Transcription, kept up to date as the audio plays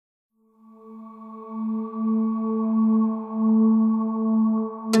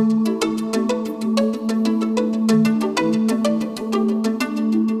Welcome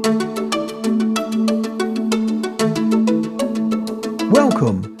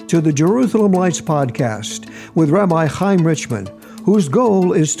to the Jerusalem Lights Podcast with Rabbi Chaim Richman, whose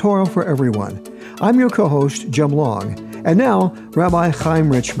goal is Torah for everyone. I'm your co-host, Jim Long, and now Rabbi Chaim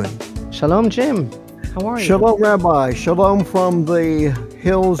Richman. Shalom, Jim. How are you? Shalom, Rabbi. Shalom from the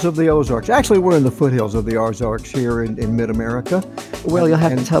hills of the Ozarks. Actually, we're in the foothills of the Ozarks here in mid-America. Well, you'll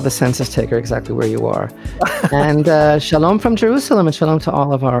have to tell the census taker exactly where you are. And shalom from Jerusalem, and shalom to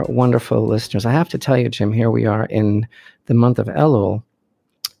all of our wonderful listeners. I have to tell you, Jim, here we are in the month of Elul,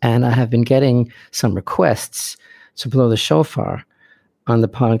 and I have been getting some requests to blow the shofar on the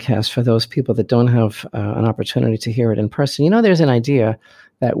podcast for those people that don't have an opportunity to hear it in person. You know, there's an idea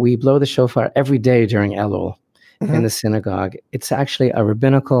that we blow the shofar every day during Elul in the synagogue. It's actually a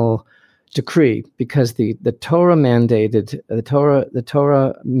rabbinical decree because the Torah mandated, the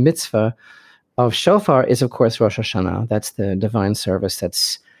Torah mitzvah of shofar is, of course, Rosh Hashanah. That's the divine service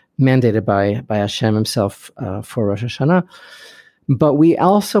that's mandated by Hashem himself for Rosh Hashanah. But we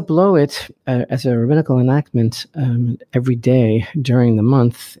also blow it as a rabbinical enactment every day during the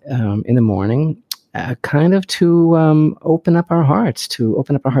month in the morning, kind of to open up our hearts in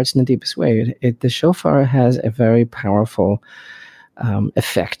the deepest way. The shofar has a very powerful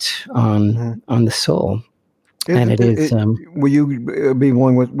effect on the soul. Will you be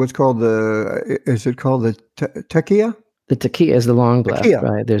one with what's called is it called the tekiah? The tekiah is the long blast,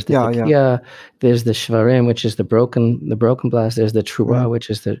 right? There's the tekiah, there's the shvarim, which is the broken blast. There's the truah, which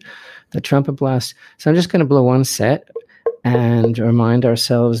is the trumpet blast. So I'm just going to blow one set and remind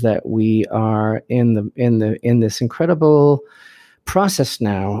ourselves that we are in this incredible process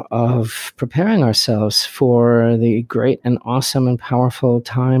now of preparing ourselves for the great and awesome and powerful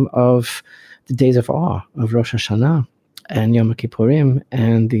time of the days of awe of Rosh Hashanah and Yom Kippurim,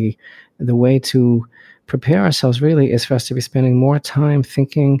 and the way to prepare ourselves really is for us to be spending more time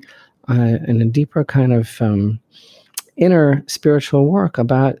thinking in a deeper kind of inner spiritual work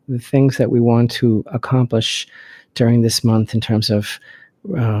about the things that we want to accomplish during this month in terms of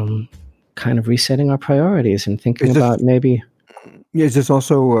kind of resetting our priorities and thinking about maybe... Is this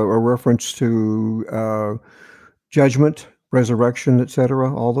also a reference to judgment, resurrection,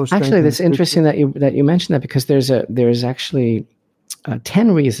 etc., all those things? Actually, it's interesting that you mentioned that, because there's actually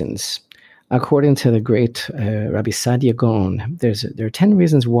 10 reasons. According to the great Rabbi Sadia Gaon, there are 10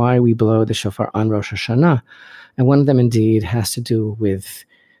 reasons why we blow the shofar on Rosh Hashanah. And one of them indeed has to do with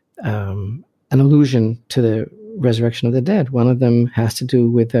an allusion to the resurrection of the dead. One of them has to do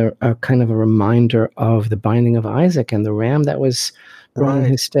with a kind of a reminder of the binding of Isaac and the ram that was brought in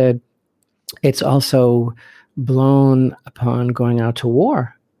his stead. It's also blown upon going out to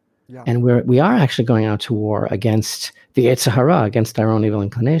war. Yeah. And we are actually going out to war against the Yetzer Hara, against our own evil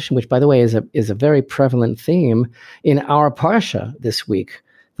inclination, which, by the way, is a very prevalent theme in our parsha this week.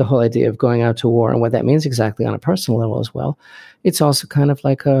 The whole idea of going out to war and what that means exactly on a personal level as well. It's also kind of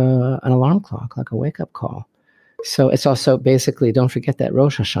like an alarm clock, like a wake-up call. So it's also basically, don't forget that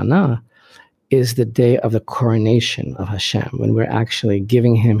Rosh Hashanah is the day of the coronation of Hashem, when we're actually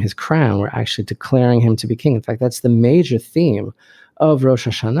giving him his crown. We're actually declaring him to be king. In fact, that's the major theme of Rosh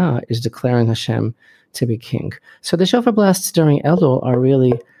Hashanah, is declaring Hashem to be king. So the shofar blasts during Elul are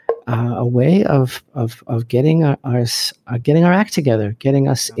really a way of getting our act together, getting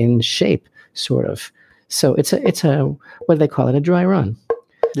us in shape, sort of. So it's a what do they call it? A dry run.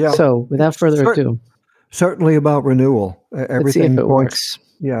 Yeah. So without further ado, certainly about renewal. Everything let's see if it works.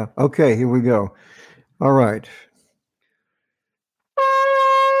 Yeah. Okay. Here we go. All right.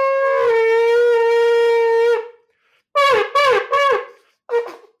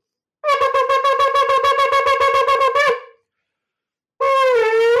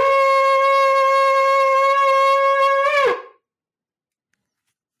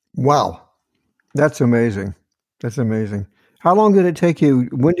 Wow. That's amazing. That's amazing. How long did it take you?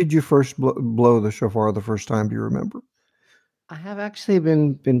 When did you first blow the shofar the first time? Do you remember? I have actually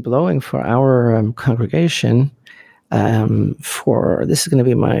been blowing for our congregation for, this is going to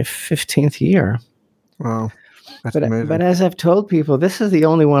be my 15th year. Wow. That's amazing. But as I've told people, this is the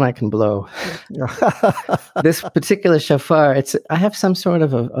only one I can blow. This particular shofar, I have some sort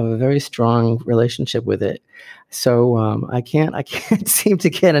of a very strong relationship with it. So I can't seem to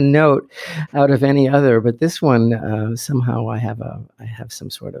get a note out of any other. But this one, somehow I have some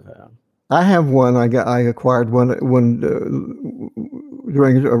sort of a... I have one. I acquired one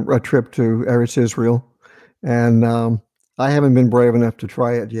during a trip to Eretz Israel, and I haven't been brave enough to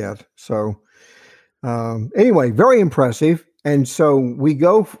try it yet. So anyway, very impressive. And so we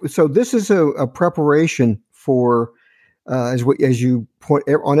go. So this is a preparation for as you point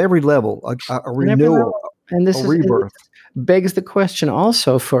on every level, a And every renewal, level. And a rebirth. begs the question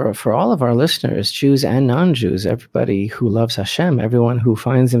also for all of our listeners, Jews and non-Jews, everybody who loves Hashem, everyone who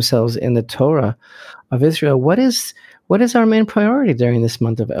finds themselves in the Torah of Israel. What is our main priority during this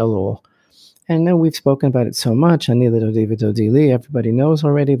month of Elul? And I know we've spoken about it so much. Everybody knows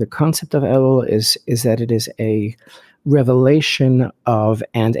already. The concept of Elul is that it is a revelation of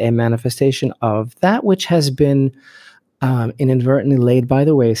and a manifestation of that which has been inadvertently laid by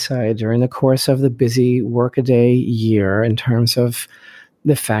the wayside during the course of the busy workaday year, in terms of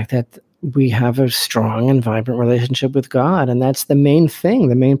the fact that we have a strong and vibrant relationship with God. And that's the main thing.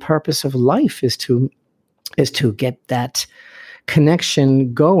 The main purpose of life is to get that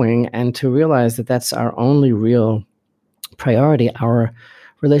connection going, and to realize that that's our only real priority, our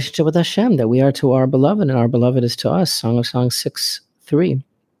relationship with Hashem, that we are to our beloved and our beloved is to us. Song of Songs 6:3.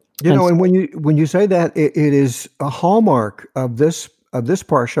 And when you say that, it is a hallmark of this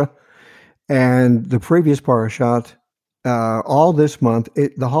parsha and the previous parashat, all this month.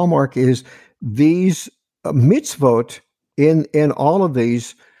 The hallmark is these mitzvot in all of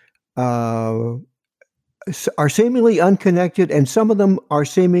these are seemingly unconnected, and some of them are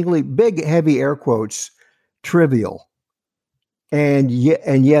seemingly, big, heavy air quotes, trivial. And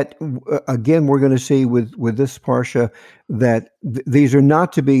yet, again, we're going to see with this parsha that these are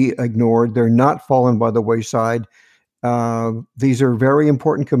not to be ignored. They're not fallen by the wayside. These are very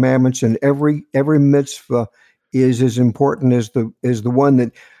important commandments, and every mitzvah is as important as the one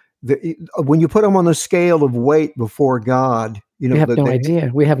that when you put them on the scale of weight before God, we have no idea.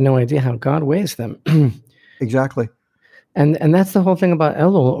 We have no idea how God weighs them. Exactly. And that's the whole thing about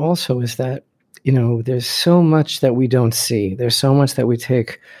Elul also, is that, there's so much that we don't see. There's so much that we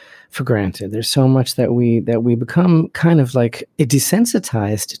take for granted. There's so much that we become kind of like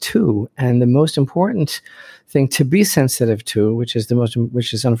desensitized to. And the most important thing to be sensitive to, which is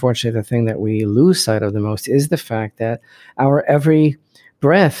unfortunately the thing that we lose sight of the most, is the fact that our every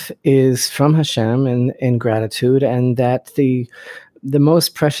breath is from Hashem and in gratitude, and that the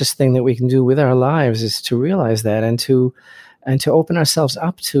most precious thing that we can do with our lives is to realize that, and to open ourselves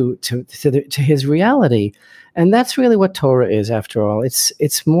up to His reality. And that's really what Torah is, after all.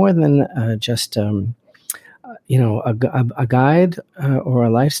 It's more than just a guide or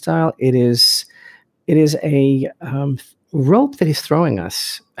a lifestyle. It is a rope that He's throwing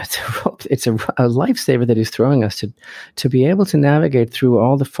us. It's a rope. It's a lifesaver that He's throwing us to be able to navigate through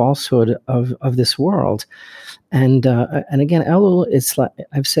all the falsehood of this world. And again, Elul, it's like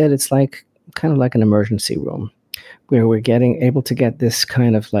I've said, it's like kind of like an emergency room, where we're able to get this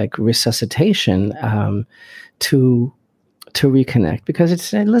kind of like resuscitation to reconnect. Because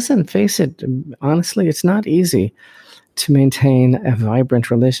face it, honestly, it's not easy to maintain a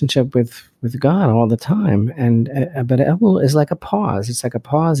vibrant relationship with God all the time. But Elul is like a pause. It's like a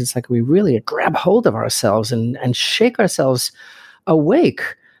pause. It's like we really grab hold of ourselves and shake ourselves awake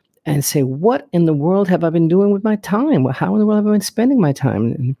and say, what in the world have I been doing with my time? How in the world have I been spending my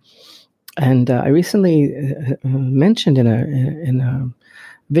time? And I recently mentioned in a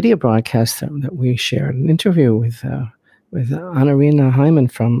video broadcast that we shared, an interview with Anarina Hyman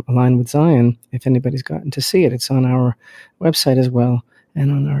from Align with Zion. If anybody's gotten to see it, it's on our website as well,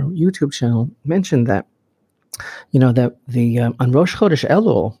 and on our YouTube channel. Mentioned that, that on Rosh Chodesh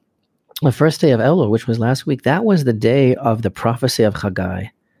Elul, the first day of Elul, which was last week, that was the day of the prophecy of Haggai.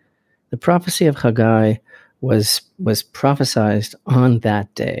 The prophecy of Haggai was prophesied on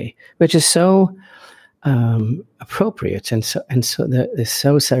that day, which is so appropriate and so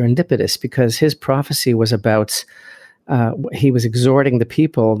serendipitous, because his prophecy was about he was exhorting the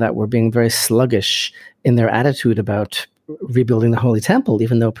people that were being very sluggish in their attitude about rebuilding the Holy Temple,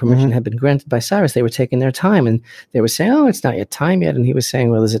 even though permission had been granted by Cyrus. They were taking their time, and they were saying, "Oh, it's not yet time yet." And he was saying,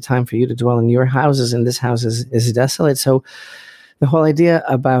 "Well, there's a time for you to dwell in your houses, and this house is desolate." So the whole idea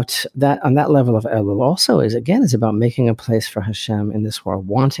about that on that level of Elul also is about making a place for Hashem in this world,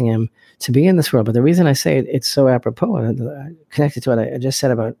 wanting Him to be in this world. But the reason I say it's so apropos, connected to what I just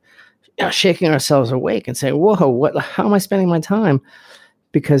said about shaking ourselves awake and saying, "Whoa, how am I spending my time?"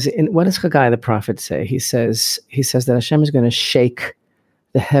 Because what does Haggai the prophet say? He says that Hashem is going to shake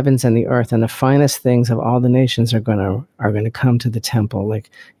the heavens and the earth, and the finest things of all the nations are going to come to the temple. Like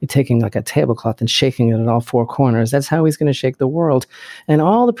you're taking like a tablecloth and shaking it at all four corners. That's how He's going to shake the world, and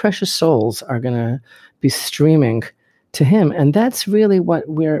all the precious souls are going to be streaming to Him. And that's really what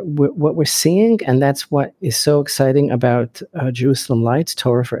we're seeing, and that's what is so exciting about Jerusalem Lights,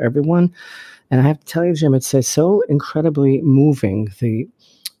 Torah for Everyone. And I have to tell you, Jim, it's so incredibly moving, the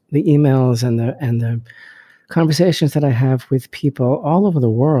emails and the conversations that I have with people all over the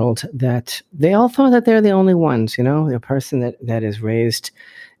world that they all thought that they're the only ones, a person that is raised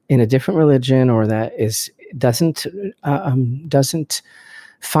in a different religion or that doesn't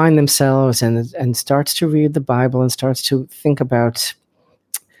find themselves and starts to read the Bible and starts to think about,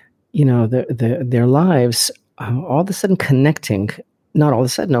 their lives, all of a sudden connecting, not all of a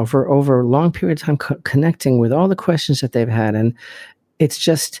sudden, over a long period of time, connecting with all the questions that they've had. And it's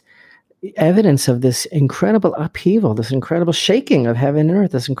just evidence of this incredible upheaval, this incredible shaking of heaven and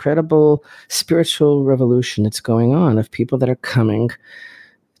earth, this incredible spiritual revolution that's going on of people that are coming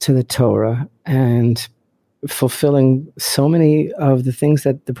to the Torah and fulfilling so many of the things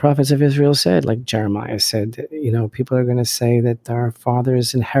that the prophets of Israel said, like Jeremiah said, people are going to say that our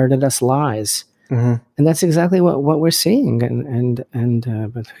fathers inherited us lies. Mm-hmm. And that's exactly what we're seeing.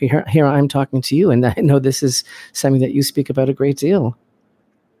 But here I'm talking to you, and I know this is something that you speak about a great deal.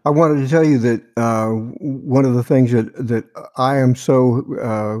 I wanted to tell you that one of the things that I am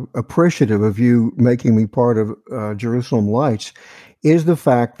so appreciative of you making me part of Jerusalem Lights is the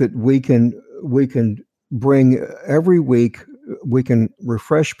fact that we can bring every week, we can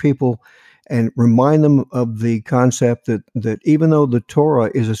refresh people and remind them of the concept that even though the Torah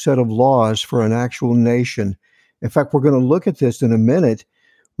is a set of laws for an actual nation, in fact, we're going to look at this in a minute,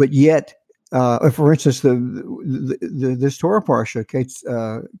 but yet, for instance, this Torah parsha,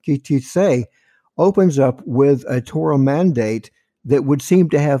 Ki Teitzei, opens up with a Torah mandate that would seem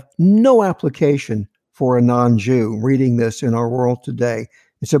to have no application for a non-Jew reading this in our world today.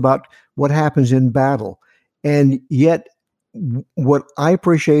 It's about what happens in battle. And yet, what I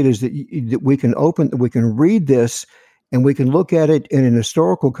appreciate is that we can read this and we can look at it in an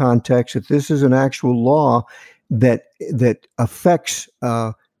historical context, that this is an actual law that affects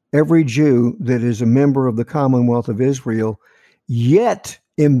every Jew that is a member of the Commonwealth of Israel, yet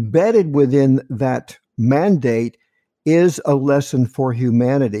embedded within that mandate is a lesson for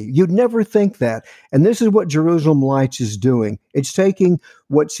humanity. You'd never think that. And this is what Jerusalem Lights is doing. It's taking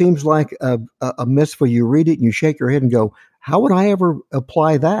what seems like a mitzvah. You read it and you shake your head and go, how would I ever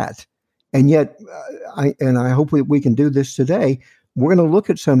apply that? And yet, I hope we can do this today. We're going to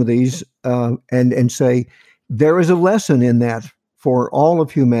look at some of these and say, there is a lesson in that for all of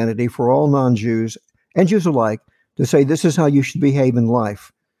humanity, for all non-Jews and Jews alike, to say this is how you should behave in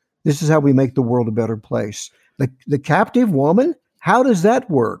life. This is how we make the world a better place. The captive woman, how does that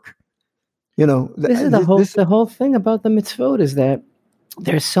work? This is the whole thing about the mitzvot is that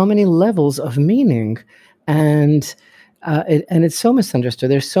there's so many levels of meaning, and it's so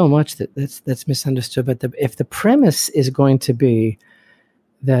misunderstood. There's so much that's misunderstood. But if the premise is going to be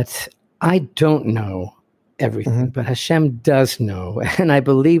that I don't know everything, mm-hmm. but Hashem does know, and I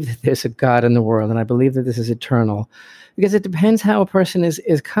believe that there's a God in the world, and I believe that this is eternal, because it depends how a person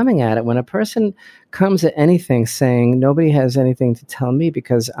is coming at it. When a person comes at anything saying nobody has anything to tell me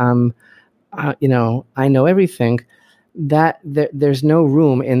because I know everything, that there's no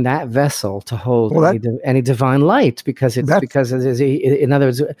room in that vessel to hold any divine light, because in other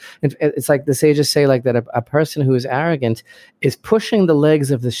words, it's like the sages say, like that a person who is arrogant is pushing the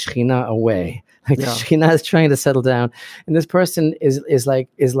legs of the Shekhinah away. Like the Shekhinah is trying to settle down, and this person is like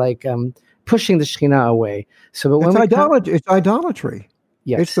pushing the Shekhinah away. So, but when it's idolatry.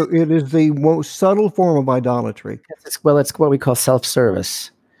 Yes, it is the most subtle form of idolatry. It's what we call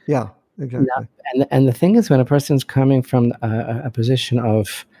self-service. Yeah, exactly. And the thing is, when a person's coming from a position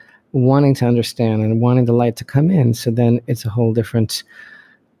of wanting to understand and wanting the light to come in, so then it's a whole different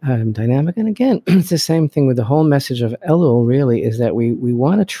dynamic. And again, it's the same thing with the whole message of Elul, really, is that we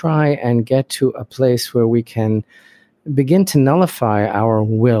want to try and get to a place where we can begin to nullify our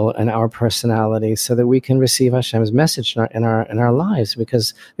will and our personality so that we can receive Hashem's message in our lives,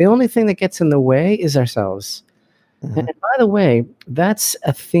 because the only thing that gets in the way is ourselves. Mm-hmm. And by the way, that's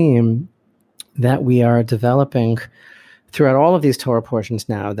a theme that we are developing throughout all of these Torah portions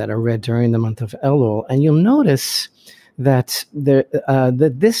now that are read during the month of Elul. And you'll notice that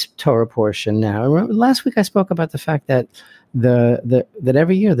this Torah portion now, last week I spoke about the fact that that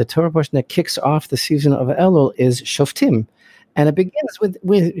every year the Torah portion that kicks off the season of Elul is Shoftim, and it begins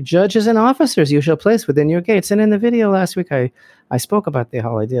with judges and officers you shall place within your gates. And in the video last week I spoke about the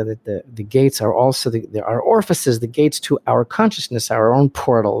whole idea that the gates are also there are orifices, the gates to our consciousness, our own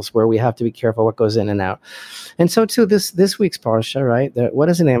portals, where we have to be careful what goes in and out. And so too this week's parsha, right? What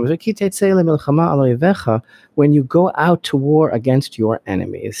is the name? When you go out to war against your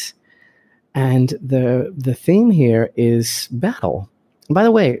enemies. And the theme here is battle. By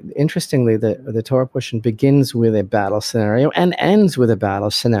the way, interestingly, the Torah portion begins with a battle scenario and ends with a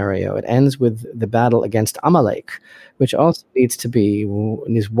battle scenario. It ends with the battle against Amalek, which also needs to be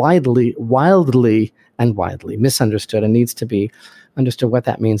is wildly misunderstood, and needs to be understood what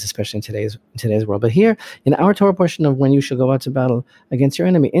that means, especially in today's world. But here, in our Torah portion of when you shall go out to battle against your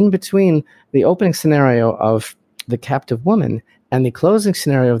enemy, in between the opening scenario of the captive woman and the closing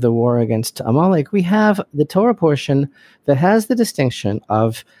scenario of the war against Amalek, we have the Torah portion that has the distinction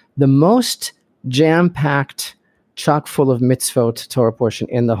of the most jam-packed, chock full of mitzvot Torah portion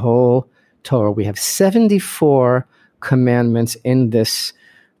in the whole Torah. We have 74 commandments in this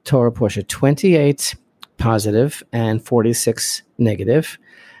Torah portion, 28 positive and 46 negative.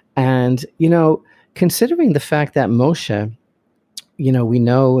 And, considering the fact that Moshe, we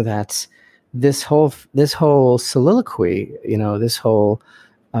know that this whole soliloquy, this whole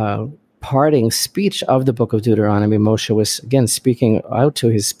parting speech of the book of Deuteronomy, Moshe was again speaking out to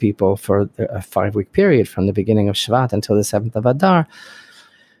his people for a 5-week period from the beginning of Shvat until the 7th of Adar.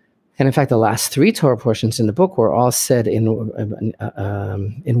 And in fact, the last 3 Torah portions in the book were all said in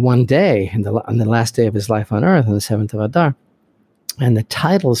one day, on the last day of his life on earth, on the 7th of Adar. And the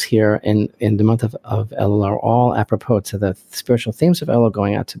titles here in the month of Elul are all apropos to the spiritual themes of Elul: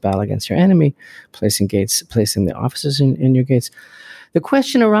 going out to battle against your enemy, placing the officers in your gates. The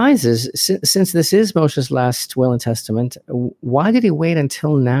question arises, since this is Moshe's last will and testament, why did he wait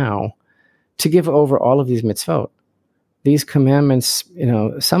until now to give over all of these mitzvot? These commandments,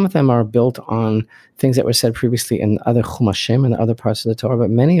 some of them are built on things that were said previously in other chumashim and other parts of the Torah, but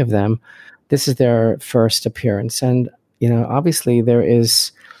many of them, this is their first appearance. And obviously there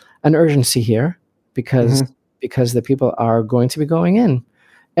is an urgency here because the people are going to be going in.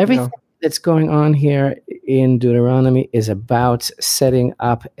 Everything that's going on here in Deuteronomy is about setting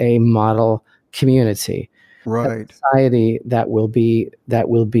up a model community, right? A society that will be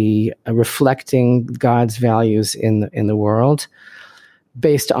reflecting God's values in the world,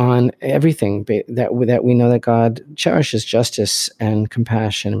 based on everything that we know that God cherishes: justice and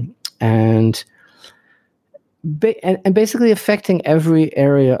compassion, and basically affecting every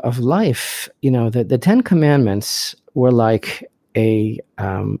area of life. The 10 Commandments were like a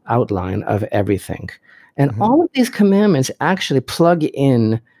outline of everything, and all of these commandments actually plug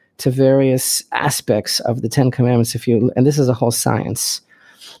in to various aspects of the 10 Commandments. And this is a whole science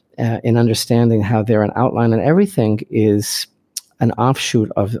in understanding how they're an outline, and everything is an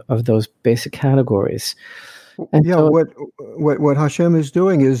offshoot of those basic categories. And what Hashem is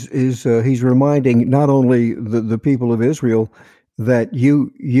doing is he's reminding not only the people of Israel that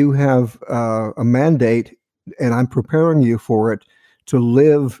you have a mandate, and I'm preparing you for it, to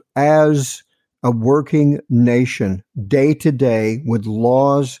live as a working nation day to day with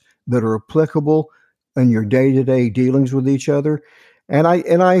laws that are applicable in your day-to-day dealings with each other. And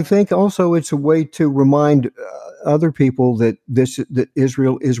I think also it's a way to remind other people that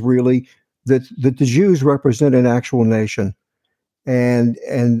Israel is really that the Jews represent an actual nation, and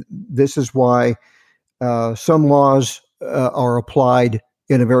this is why some laws are applied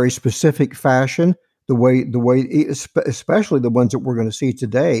in a very specific fashion. The way, especially the ones that we're going to see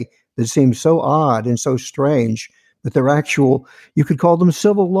today, that seem so odd and so strange, but they're actual. You could call them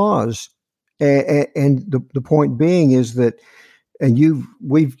civil laws, and the point being is that, and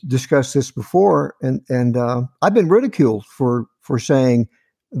we've discussed this before, and I've been ridiculed for saying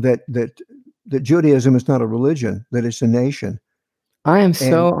that Judaism is not a religion, that it's a nation. I am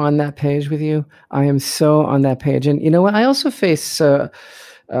so on that page with you. I am so on that page, and you know what? I also face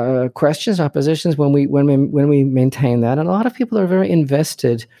questions, oppositions when we maintain that, and a lot of people are very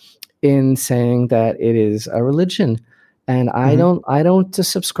invested in saying that it is a religion, and I don't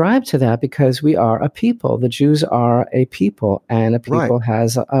subscribe to that, because we are a people. The Jews are a people, and a people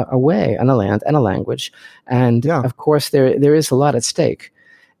has a way and a land and a language, and of course there is a lot at stake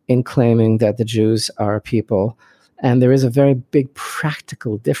in claiming that the Jews are a people. And there is a very big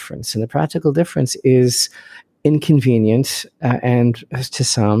practical difference. And the practical difference is inconvenient and to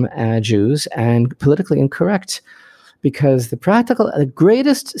some Jews, and politically incorrect, because the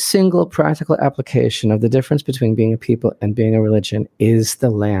greatest single practical application of the difference between being a people and being a religion is the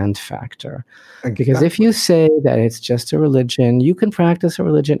land factor. Exactly. Because if you say that it's just a religion, you can practice a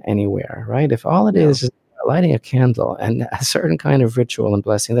religion anywhere, right? If all it is lighting a candle and a certain kind of ritual and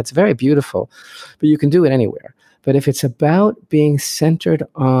blessing, that's very beautiful, but you can do it anywhere. But if it's about being centered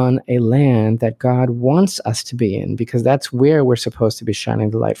on a land that God wants us to be in, because that's where we're supposed to be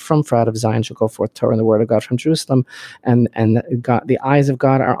shining the light from, for out of Zion shall go forth Torah and the word of God from Jerusalem, and God, the eyes of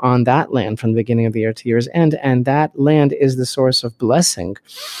God are on that land from the beginning of the year to year's end, and that land is the source of blessing.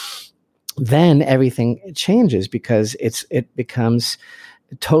 then everything changes because it becomes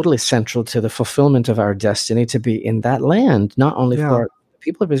totally central to the fulfillment of our destiny to be in that land, not only Yeah. for the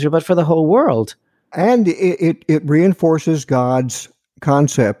people of Israel, but for the whole world. And it reinforces God's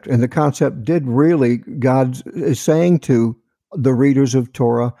concept. And the concept did really, God is saying to the readers of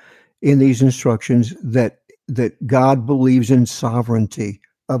Torah in these instructions that God believes in sovereignty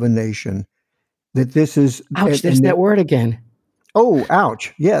of a nation. That this is... Ouch, there's that word again. Oh,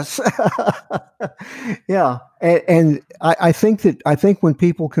 ouch. Yes. Yeah. And I think when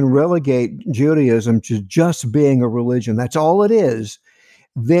people can relegate Judaism to just being a religion, that's all it is,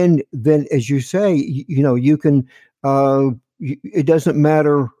 then as you say, you can, it doesn't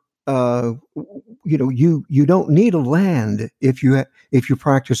matter, you don't need a land if you're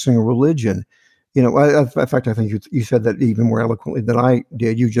practicing a religion. In fact, I think you said that even more eloquently than I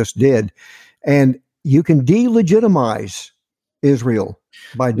did. You just did. And you can delegitimize Israel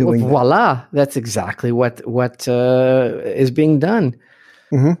by doing voila, that's exactly what is being done.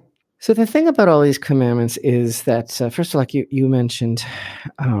 Mm-hmm. So the thing about all these commandments is that, first of all, like you mentioned,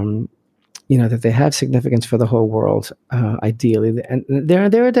 that they have significance for the whole world, ideally. And there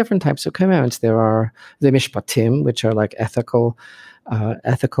are different types of commandments. There are the mishpatim, which are like ethical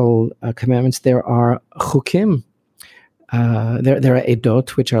commandments. There are chukim. There are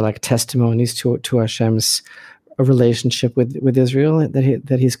edot, which are like testimonies to Hashem's relationship with Israel,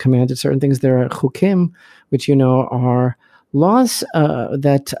 that He's commanded certain things. There are chukim, which are laws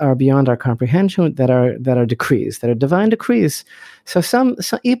that are beyond our comprehension, that are decrees, that are divine decrees. But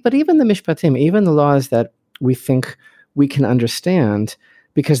even the mishpatim, even the laws that we think we can understand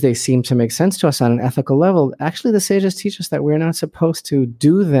because they seem to make sense to us on an ethical level, actually the sages teach us that we're not supposed to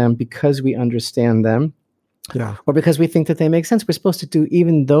do them because we understand them. Yeah. Or because we think that they make sense. We're supposed to do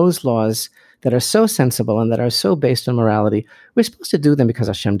even those laws that are so sensible and that are so based on morality. We're supposed to do them because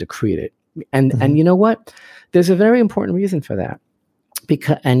Hashem decreed it. And you know what? There's a very important reason for that.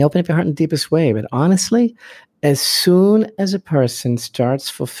 And open up your heart in the deepest way. But honestly, as soon as a person starts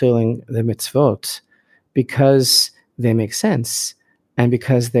fulfilling the mitzvot because they make sense, and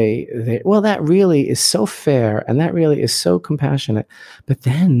because that really is so fair and that really is so compassionate. But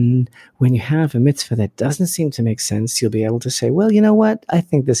then when you have a mitzvah that doesn't seem to make sense, you'll be able to say, well, you know what? I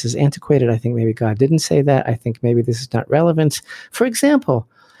think this is antiquated. I think maybe God didn't say that. I think maybe this is not relevant. For example,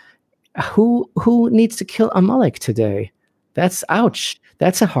 who needs to kill Amalek today? That's ouch.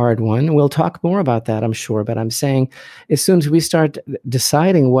 That's a hard one. We'll talk more about that, I'm sure. But I'm saying as soon as we start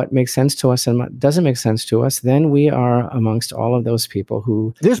deciding what makes sense to us and what doesn't make sense to us, then we are amongst all of those people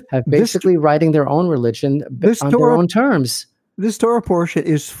who have basically writing their own religion on their own terms. This Torah portion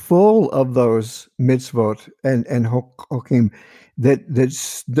is full of those mitzvot and hokim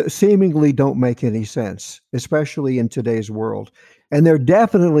that seemingly don't make any sense, especially in today's world. And they're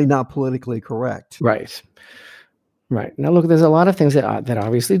definitely not politically correct. Right. Right. Now, look, there's a lot of things that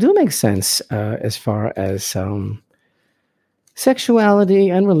obviously do make sense as far as sexuality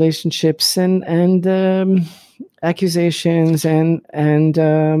and relationships and accusations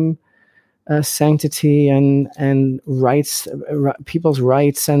and sanctity and rights, people's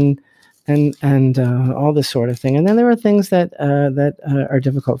rights and all this sort of thing. And then there are things that are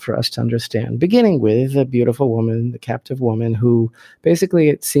difficult for us to understand, beginning with the beautiful woman, the captive woman, who basically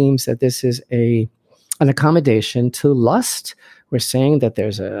it seems that this is an accommodation to lust. We're saying that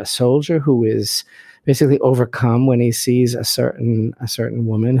there's a soldier who is basically overcome when he sees a certain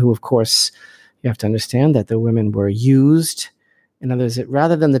woman who, of course, you have to understand that the women were used. In other words,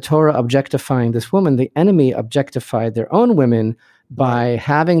 rather than the Torah objectifying this woman, the enemy objectified their own women by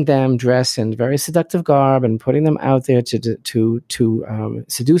having them dress in very seductive garb and putting them out there to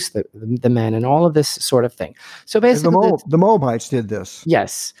seduce the men and all of this sort of thing. So basically, the Moabites did this.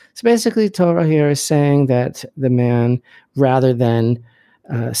 Yes. So basically, Torah here is saying that the man, rather than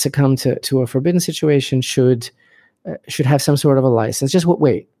succumb to a forbidden situation, should have some sort of a license. Just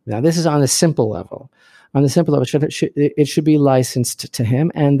wait. Now, this is on a simple level. On the simple level, it should be licensed to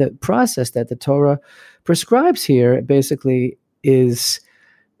him, and the process that the Torah prescribes here basically is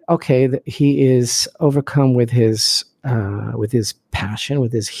okay. That he is overcome with his passion,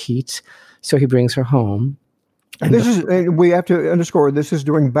 with his heat, so he brings her home. And we have to underscore, this is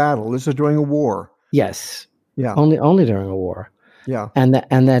during battle. This is during a war. Yes. Yeah. Only during a war. Yeah.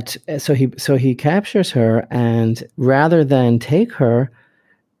 So he captures her, and rather than take her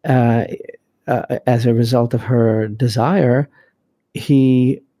as a result of her desire,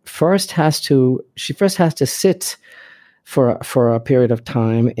 she first has to sit for a period of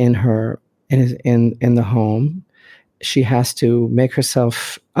time in the home. She has to make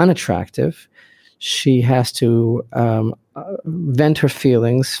herself unattractive. She has to vent her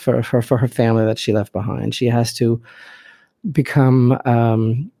feelings for her family that she left behind. She has to become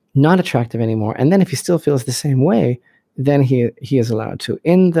not attractive anymore. And then if he still feels the same way, then he is allowed to.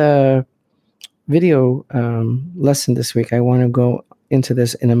 In the video lesson this week, I want to go into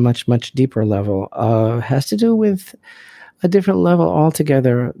this in a much, much deeper level. Has to do with a different level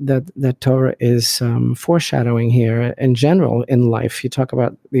altogether that Torah is foreshadowing here in general in life. You talk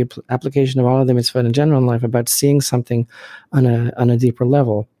about the application of all of the mitzvot in general in life, about seeing something on a deeper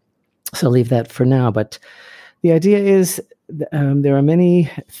level. So I'll leave that for now. But the idea is there are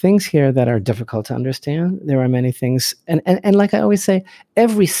many things here that are difficult to understand. There are many things, and like I always say,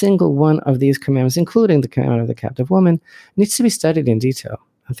 every single one of these commandments, including the commandment of the captive woman, needs to be studied in detail.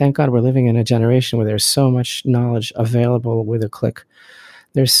 And thank God we're living in a generation where there's so much knowledge available with a click.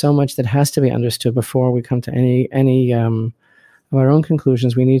 There's so much that has to be understood before we come to any of our own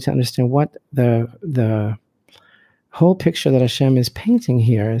conclusions. We need to understand what the whole picture that Hashem is painting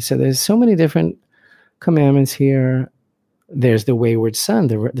here. So there's so many different commandments here. There's the wayward son,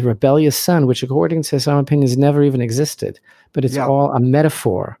 the rebellious son, which according to some opinions never even existed, but it's all a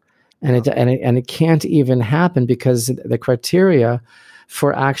metaphor, and it can't even happen because the criteria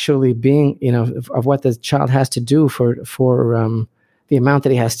for actually being, of what the child has to do for the amount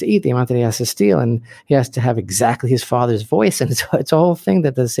that he has to eat, the amount that he has to steal, and he has to have exactly his father's voice, and it's a whole thing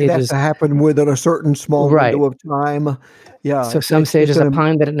that the sages... It has to happen within a certain small window of time. Yeah. So some sages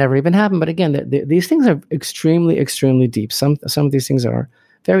opine that it never even happened, but again, these things are extremely, extremely deep. Some of these things are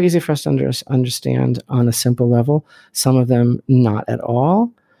very easy for us to understand on a simple level. Some of them not at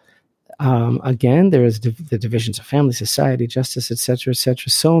all. Again, there is the divisions of family, society, justice, etc., etc.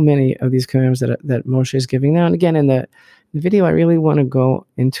 So many of these commandments that Moshe is giving now. And again, in the video, I really want to go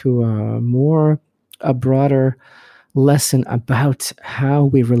into a broader lesson about how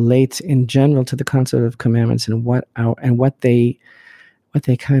we relate in general to the concept of commandments and what they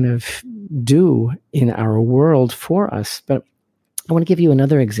kind of do in our world for us. But I want to give you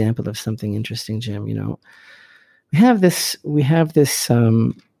another example of something interesting, Jim. We have this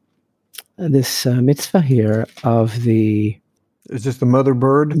mitzvah here of the... Is this the mother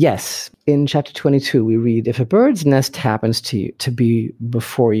bird? Yes. In chapter 22, we read, if a bird's nest happens to be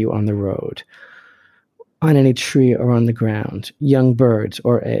before you on the road, on any tree or on the ground, young birds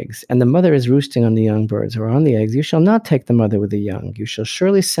or eggs, and the mother is roosting on the young birds or on the eggs, you shall not take the mother with the young. You shall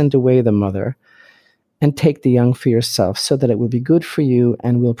surely send away the mother and take the young for yourself, so that it will be good for you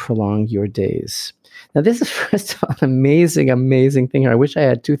and will prolong your days. Now, this is, first of all, an amazing, amazing thing here. I wish I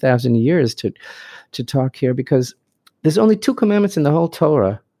had 2,000 years to talk here, because there's only 2 commandments in the whole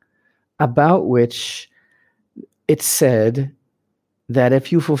Torah about which it said that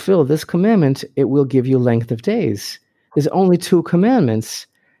if you fulfill this commandment, it will give you length of days. There's only 2 commandments,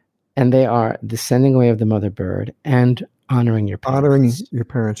 and they are the sending away of the mother bird and honoring your parents. Honoring your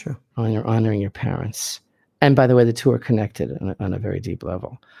parents, yeah. Honoring your parents. And by the way, the 2 are connected on a very deep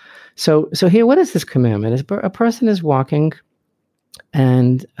level. So here, what is this commandment? A person is walking,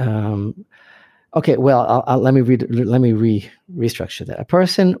 and let me restructure that. A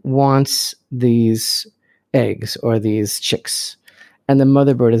person wants these eggs or these chicks, and the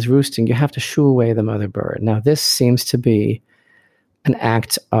mother bird is roosting. You have to shoo away the mother bird. Now, this seems to be an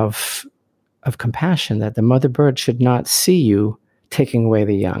act of compassion, that the mother bird should not see you taking away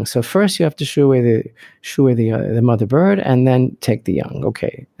the young. So first you have to shoo away the mother bird, and then take the young.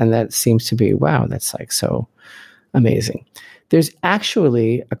 Okay, and that seems to be, wow, that's like so amazing. There's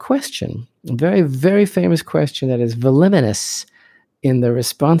actually a question, a very, very famous question that is voluminous in the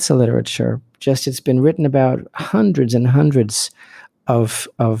responsa literature. Just, it's been written about hundreds and hundreds of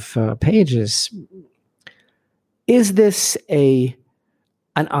pages. Is this an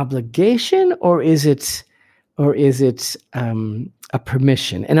obligation, or is it a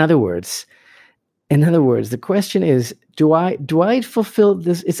permission? In other words, the question is, do I fulfill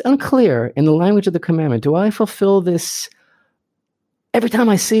this? It's unclear in the language of the commandment. Do I fulfill this every time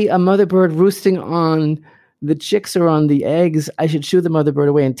I see a mother bird roosting on the chicks or on the eggs? I should shoo the mother bird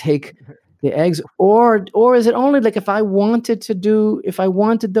away and take the eggs, or is it only like if I wanted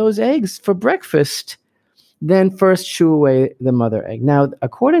those eggs for breakfast, then first shoo away the mother egg? Now,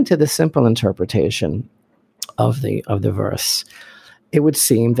 according to the simple interpretation of the verse, it would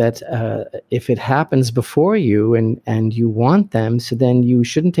seem that if it happens before you and you want them, so then you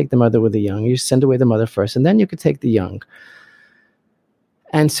shouldn't take the mother with the young. You send away the mother first, and then you could take the young.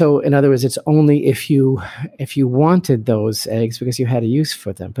 And so, in other words, it's only if you wanted those eggs because you had a use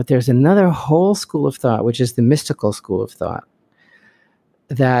for them. But there's another whole school of thought, which is the mystical school of thought,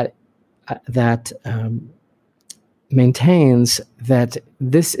 that maintains that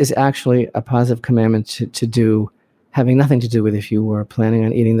this is actually a positive commandment to do having nothing to do with if you were planning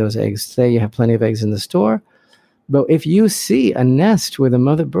on eating those eggs today. You have plenty of eggs in the store. But if you see a nest with a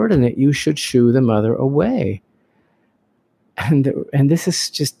mother bird in it, you should shoo the mother away. And this is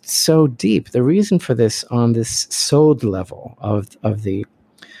just so deep. The reason for this on this sod level of the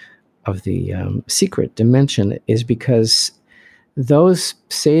secret dimension is because those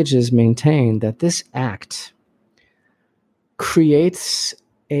sages maintain that this act creates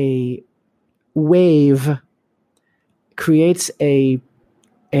a wave, creates a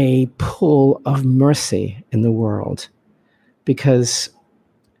pull of mercy in the world, because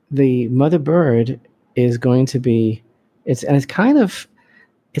the mother bird is going to be, it's kind of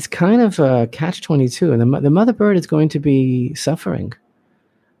a catch-22, and the mother bird is going to be suffering.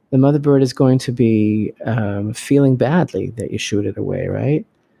 The mother bird is going to be feeling badly that you shoot it away, right?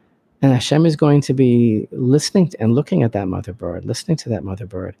 And Hashem is going to be listening and looking at that mother bird, listening to that mother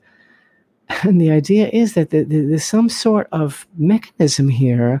bird. And the idea is that there's some sort of mechanism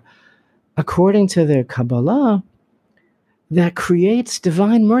here, according to the Kabbalah, that creates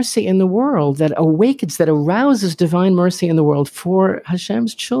divine mercy in the world, that awakens, that arouses divine mercy in the world for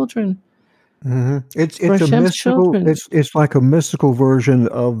Hashem's children. Mm-hmm. It's a mystical. It's like a mystical version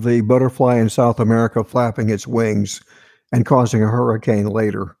of the butterfly in South America flapping its wings and causing a hurricane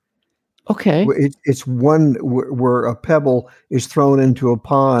later. Okay. It's one where a pebble is thrown into a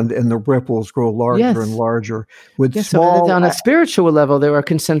pond and the ripples grow larger and larger. With small, so on a spiritual level, there are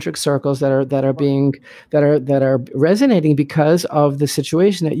concentric circles that are resonating because of the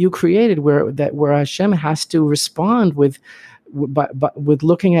situation that you created, where Hashem has to respond with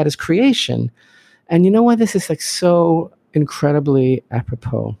looking at his creation. And you know why this is like so incredibly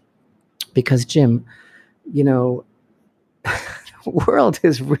apropos? Because Jim, the world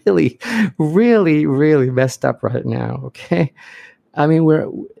is really, really, really messed up right now. Okay, I mean,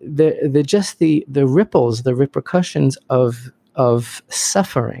 the ripples, the repercussions of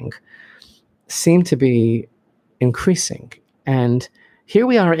suffering seem to be increasing. And here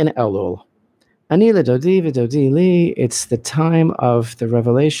we are in Elul. Ani l'dodi v'dodi li. It's the time of the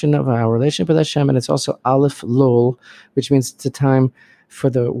revelation of our relationship with Hashem, and it's also Aleph Lul, which means it's a time for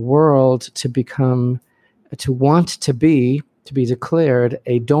the world to want to be declared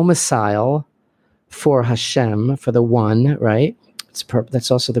a domicile for Hashem, for the One, right?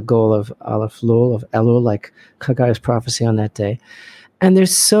 That's also the goal of Aleph Lul, of Elul, like Chaggai's prophecy on that day. And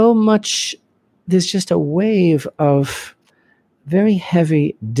there's just a wave of very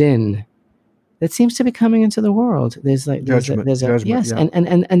heavy din that seems to be coming into the world. There's judgment, yes, yeah.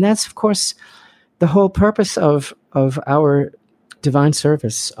 and that's of course the whole purpose of our divine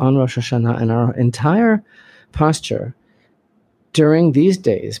service on Rosh Hashanah, and our entire posture during these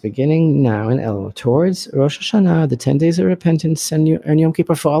days, beginning now in Elul, towards Rosh Hashanah, the 10 days of repentance, and Yom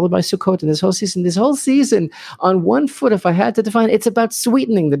Kippur, followed by Sukkot, and this whole season, on one foot, if I had to define it, it's about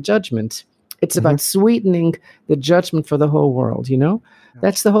sweetening the judgment. It's about sweetening the judgment for the whole world,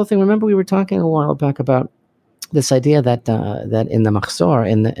 That's the whole thing. Remember, we were talking a while back about this idea that in the Machzor,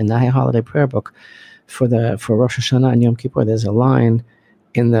 in the High Holiday Prayer Book, for Rosh Hashanah and Yom Kippur, there's a line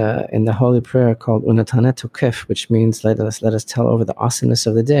in the holy prayer called Unatanet Tokef, which means let us tell over the awesomeness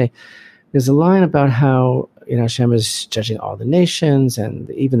of the day. There's a line about how Hashem is judging all the nations, and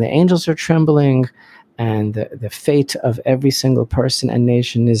even the angels are trembling, and the fate of every single person and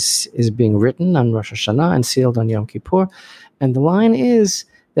nation is being written on Rosh Hashanah and sealed on Yom Kippur. And the line is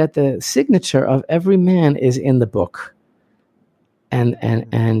that the signature of every man is in the book.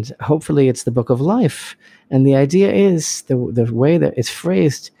 And hopefully it's the book of life. And the idea is the way that it's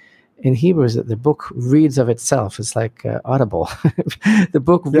phrased in Hebrew is that the book reads of itself. It's like Audible. The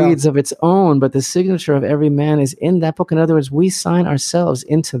book reads of its own, but the signature of every man is in that book. In other words, we sign ourselves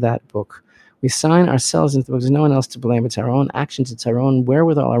into that book. We sign ourselves into the book. There's no one else to blame. It's our own actions. It's our own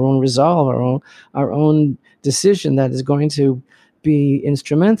wherewithal, our own resolve, our own decision that is going to be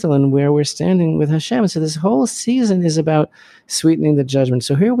instrumental in where we're standing with Hashem. So this whole season is about sweetening the judgment.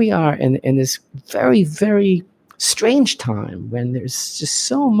 So here we are in this very, very strange time when there's just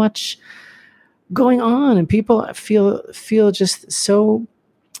so much going on, and people feel just so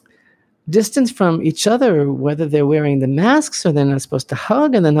distant from each other, whether they're wearing the masks or they're not supposed to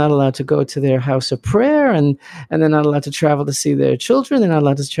hug, and they're not allowed to go to their house of prayer, and they're not allowed to travel to see their children, they're not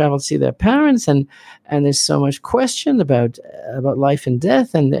allowed to travel to see their parents, and there's so much question about life and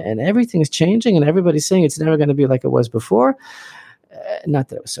death, and everything is changing, and everybody's saying it's never going to be like it was before. Not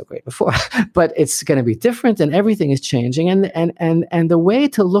that it was so great before, but it's going to be different, and everything is changing, and the way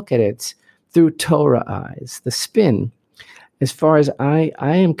to look at it through Torah eyes, the spin, as far as I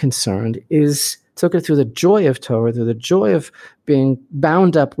am concerned, is took it through the joy of Torah, through the joy of being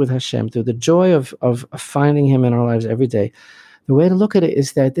bound up with Hashem, through the joy of finding Him in our lives every day. The way to look at it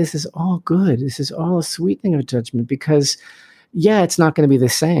is that this is all good. This is all a sweetening of judgment, because, yeah, it's not going to be the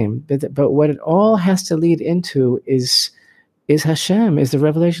same. But what it all has to lead into is Hashem, is the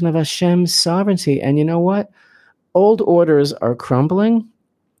revelation of Hashem's sovereignty. And you know what? Old orders are crumbling,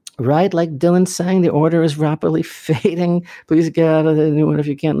 right? Like Dylan sang, the order is rapidly fading. Please get out of the new one if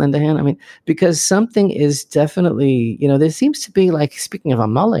you can't lend a hand. I mean, because something is definitely, there seems to be, like, speaking of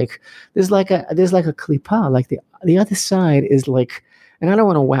Amalek, there's like a klipa, like the other side is like, and I don't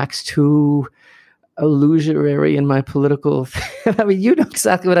want to wax too illusory in my political, I mean, you know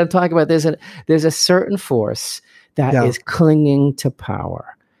exactly what I'm talking about. There's a certain force that is clinging to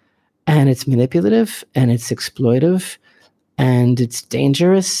power, and it's manipulative, and it's exploitive, and it's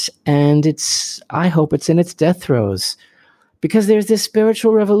dangerous, and I hope it's in its death throes, because there's this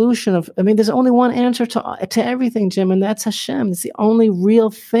spiritual revolution there's only one answer to everything, Jim, and that's Hashem. It's the only real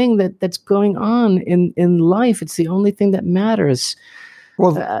thing that's going on in life. It's the only thing that matters.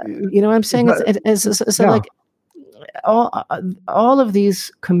 Well, you know what I'm saying? Like all of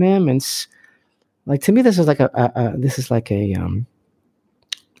these commandments, like, to me, this is like a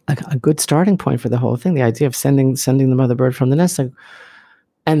good starting point for the whole thing. The idea of sending the mother bird from the nest,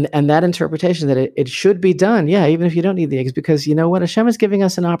 and that interpretation that it should be done, even if you don't need the eggs, because you know what, Hashem is giving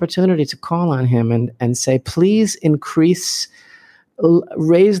us an opportunity to call on Him and say, please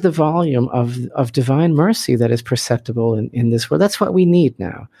raise the volume of divine mercy that is perceptible in this world. That's what we need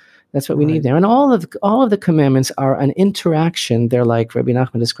now. That's what we need now. And all of the commandments are an interaction. They're like, Rabbi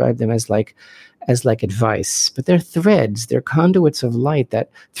Nachman described them as like advice, but they're threads, they're conduits of light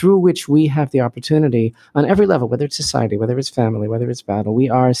that through which we have the opportunity on every level, whether it's society, whether it's family, whether it's battle. We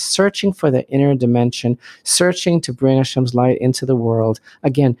are searching for the inner dimension, searching to bring Hashem's light into the world.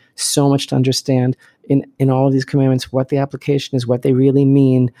 Again, so much to understand in all of these commandments, what the application is, what they really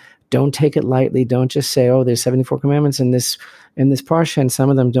mean. Don't take it lightly. Don't just say, oh, there's 74 commandments in this parsha, and some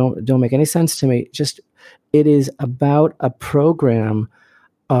of them don't make any sense to me. It is about a program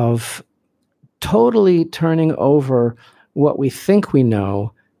of totally turning over what we think we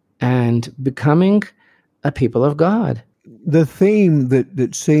know and becoming a people of God. The theme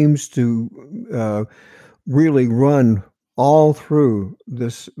that seems to really run all through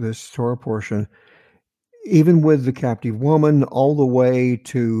this Torah portion, even with the captive woman, all the way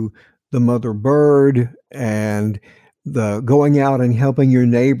to the mother bird and the going out and helping your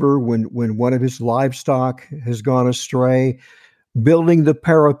neighbor when one of his livestock has gone astray, building the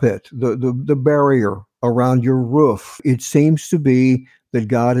parapet, the barrier around your roof. It seems to be that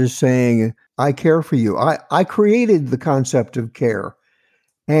God is saying, I care for you. I created the concept of care.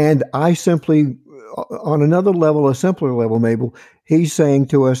 And I simply, on another level, a simpler level, Mabel, He's saying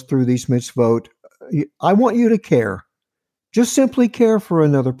to us through these mitzvot, I want you to care. Just simply care for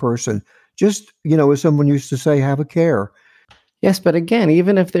another person. Just, as someone used to say, have a care. Yes, but again,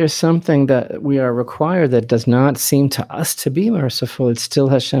 even if there's something that we are required that does not seem to us to be merciful, it's still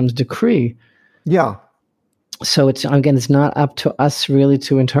Hashem's decree. Yeah. So it's not up to us really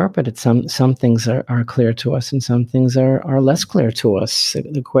to interpret it. Some things are clear to us, and some things are less clear to us.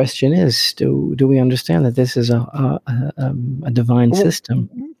 The question is, do we understand that this is a divine system?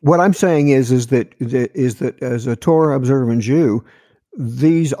 What I'm saying is that as a Torah observant Jew,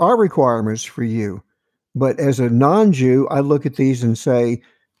 these are requirements for you. But as a non-Jew, I look at these and say,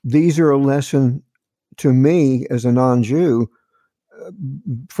 these are a lesson to me as a non-Jew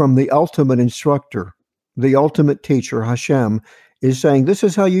from the ultimate instructor, the ultimate teacher, Hashem, is saying, this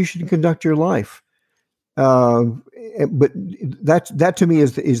is how you should conduct your life. But that to me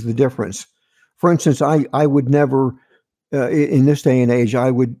is the difference. For instance, I would never, in this day and age,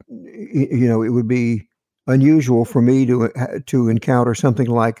 it would be unusual for me to encounter something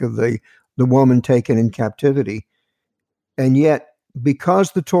like the woman taken in captivity. And yet,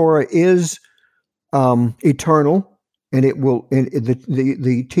 because the Torah is eternal, and it will, and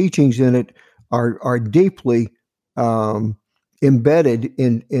the teachings in it are deeply embedded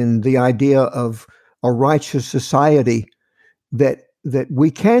in the idea of a righteous society, that we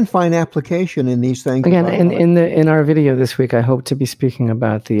can find application in these things. Again, in our video this week, I hope to be speaking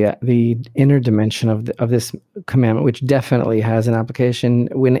about the inner dimension of this commandment, which definitely has an application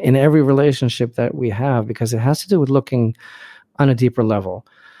in every relationship that we have, because it has to do with looking on a deeper level.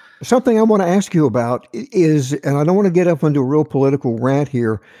 Something I want to ask you about is, and I don't want to get up into a real political rant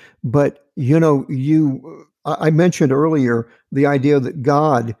here, but I mentioned earlier the idea that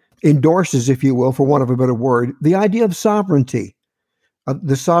God endorses, if you will, for want of a better word, the idea of sovereignty.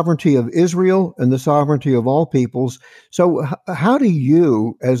 The sovereignty of Israel and the sovereignty of all peoples. So how do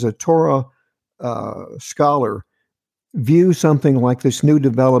you, as a Torah scholar view something like this new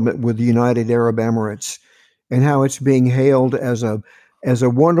development with the United Arab Emirates and how it's being hailed as a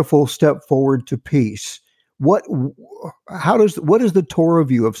wonderful step forward to peace? What is the Torah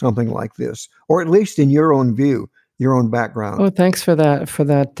view of something like this, or at least in your own view, your own background? Oh, thanks for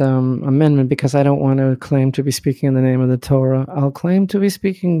that amendment, because I don't want to claim to be speaking in the name of the Torah. I'll claim to be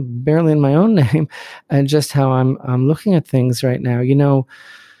speaking barely in my own name, and just how I'm looking at things right now.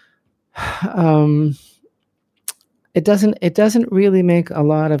 It doesn't really make a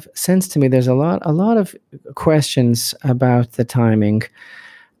lot of sense to me. There's a lot of questions about the timing.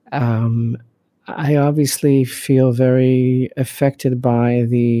 I obviously feel very affected by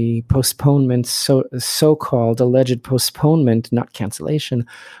the postponement, so-called alleged postponement, not cancellation,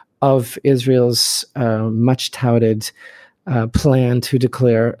 of Israel's much touted plan to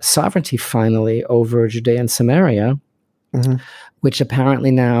declare sovereignty finally over Judea and Samaria, which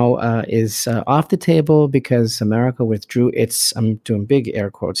apparently now is off the table because America withdrew its, I'm doing big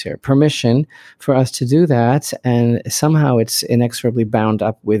air quotes here, permission for us to do that, and somehow it's inexorably bound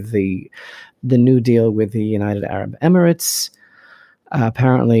up with the New Deal with the United Arab Emirates.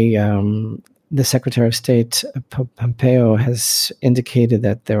 Apparently, the Secretary of State, Pompeo, has indicated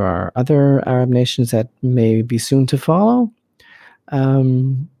that there are other Arab nations that may be soon to follow.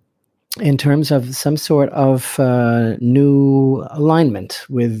 In terms of some sort of new alignment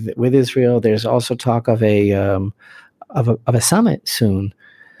with Israel, there's also talk of a summit soon,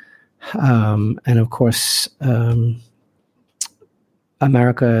 and of course,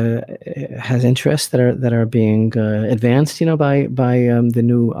 America has interests that are being advanced, by the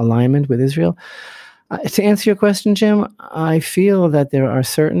new alignment with Israel. To answer your question, Jim, I feel that there are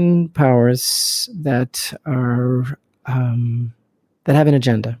certain powers that are that have an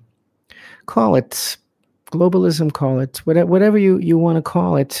agenda. Call it globalism, call it whatever you want to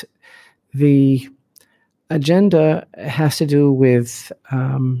call it. The agenda has to do with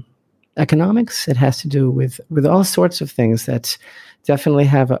economics. It has to do with all sorts of things that definitely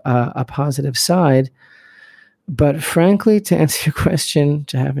have a positive side. But frankly, to answer your question,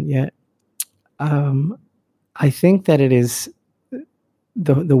 which I haven't yet, I think that it is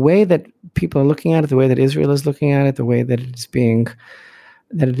the way that people are looking at it, the way that Israel is looking at it, the way that it is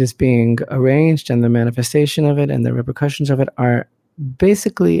being arranged, and the manifestation of it and the repercussions of it are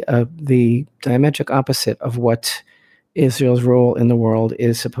basically the diametric opposite of what Israel's role in the world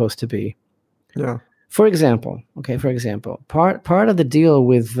is supposed to be. Yeah. For example, part of the deal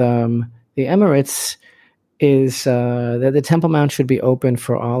with the Emirates is that the Temple Mount should be open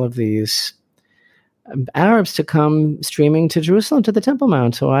for all of these Arabs to come streaming to Jerusalem, to the Temple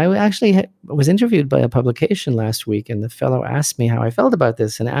Mount. So I actually was interviewed by a publication last week, and the fellow asked me how I felt about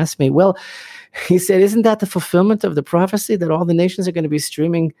this, and asked me, well, he said, isn't that the fulfillment of the prophecy that all the nations are going to be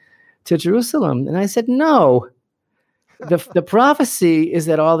streaming to Jerusalem? And I said, no. The prophecy is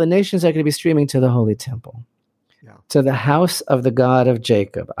that all the nations are going to be streaming to the Holy Temple, to the house of the God of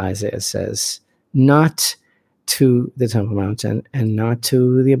Jacob, Isaiah says, not to the Temple Mount and not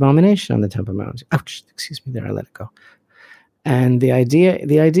to the abomination on the Temple Mount. Ouch, excuse me, there, I let it go. And the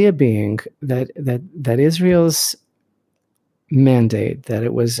idea being that Israel's mandate, that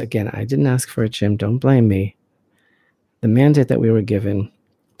it was, again, I didn't ask for it, Jim, don't blame me, the mandate that we were given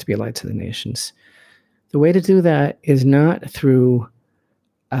to be a light to the nations. The way to do that is not through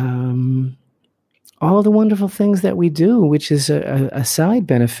all of the wonderful things that we do, which is a side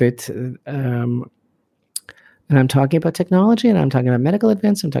benefit. And I'm talking about technology, and I'm talking about medical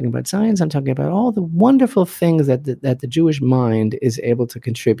advance, I'm talking about science, I'm talking about all the wonderful things that the Jewish mind is able to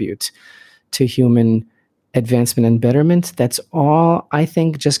contribute to human advancement and betterment. That's all, I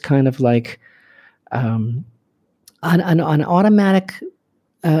think, just kind of like an automatic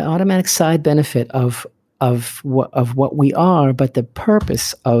side benefit of what we are, but the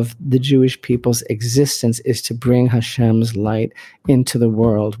purpose of the Jewish people's existence is to bring Hashem's light into the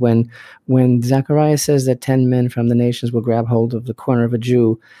world. When Zechariah says that 10 men from the nations will grab hold of the corner of a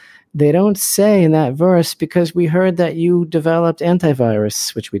Jew, they don't say in that verse, because we heard that you developed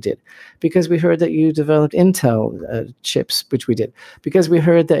antivirus, which we did, because we heard that you developed Intel chips, which we did, because we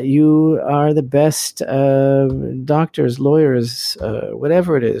heard that you are the best doctors, lawyers,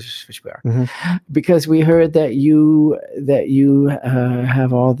 whatever it is, which we are, because we heard that you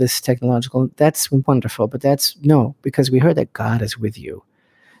have all this technological. That's wonderful, but because we heard that God is with you.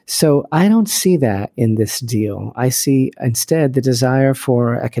 So I don't see that in this deal. I see instead the desire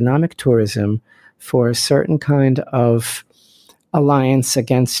for economic tourism, for a certain kind of alliance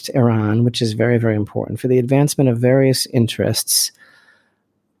against Iran, which is very, very important, for the advancement of various interests.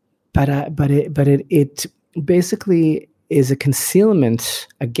 But it basically is a concealment,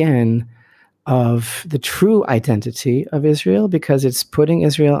 again, of the true identity of Israel, because it's putting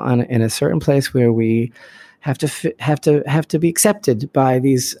Israel in a certain place where we have to be accepted by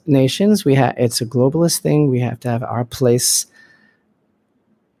these nations. It's a globalist thing. We have to have our place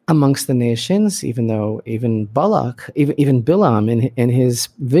amongst the nations, even though even Balak, even Bilam in his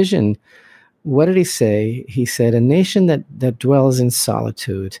vision, what did he say? He said, a nation that dwells in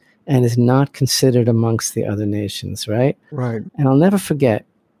solitude and is not considered amongst the other nations, right? Right. And I'll never forget,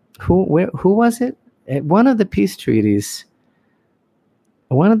 who was it? At one of the peace treaties,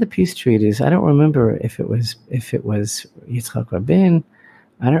 I don't remember if it was Yitzhak Rabin.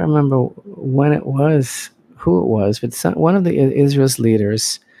 I don't remember when it was, who it was, but one of the Israel's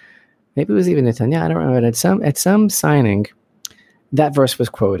leaders, maybe it was even Netanyahu, I don't remember. At some signing, that verse was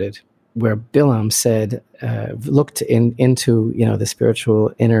quoted, where Bilam said, looked into the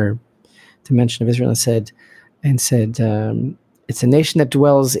spiritual inner dimension of Israel and said, it's a nation that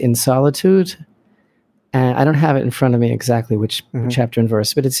dwells in solitude. And I don't have it in front of me exactly which chapter and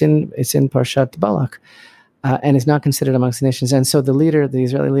verse, but it's in Parshat Balak, and is not considered amongst the nations. And so the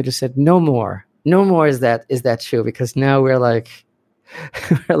Israeli leader said, no more is that true, because now we're like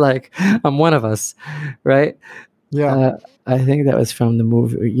I'm one of us, right? Yeah. I think that was from the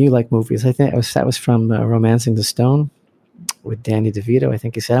movie. You like movies? I think that was from Romancing the Stone with Danny DeVito. I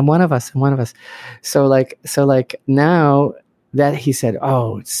think he said, "I'm one of us. I'm one of us." So now that he said,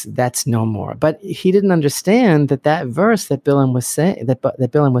 "Oh, that's no more," but he didn't understand that verse that Bilam was saying, that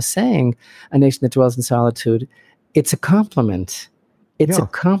Bilam was saying, a nation that dwells in solitude, it's a compliment. It's a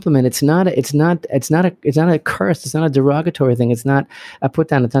compliment. It's not a curse. It's not a derogatory thing. It's not a put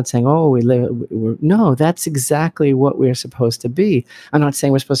down. It's not saying, "Oh, no." That's exactly what we're supposed to be. I'm not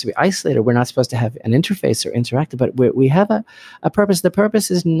saying we're supposed to be isolated. We're not supposed to have an interface or interact, but we have a purpose. The purpose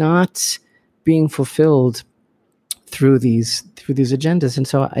is not being fulfilled through these agendas, and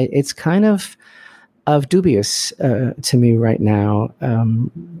so it's kind of dubious to me right now.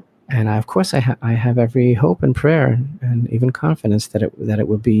 And of course, I have every hope and prayer and even confidence that it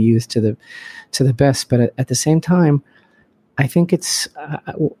will be used to the best. But at the same time, I think it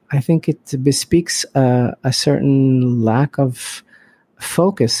bespeaks a certain lack of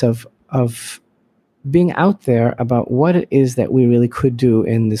focus of being out there about what it is that we really could do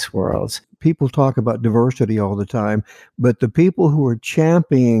in this world. People talk about diversity all the time, but the people who are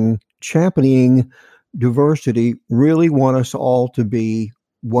championing diversity really want us all to be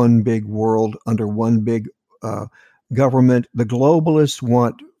one big world under one big government. The globalists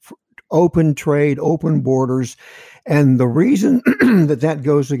want open trade, open borders. And the reason that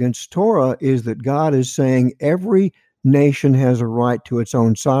goes against Torah is that God is saying every nation has a right to its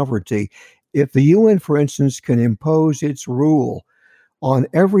own sovereignty. If the UN, for instance, can impose its rule on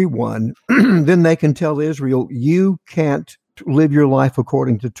everyone, then they can tell Israel, you can't live your life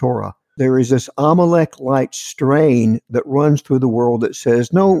according to Torah. There is this Amalek-like strain that runs through the world that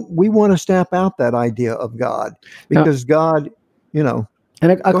says, no, we want to stamp out that idea of God, because God, And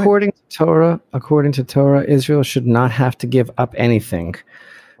according to Torah, Israel should not have to give up anything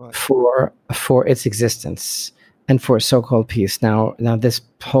for its existence and for so-called peace. Now this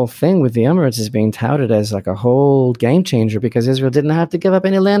whole thing with the Emirates is being touted as like a whole game changer, because Israel didn't have to give up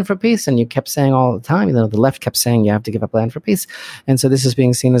any land for peace. And you kept saying all the time, the left kept saying you have to give up land for peace. And so this is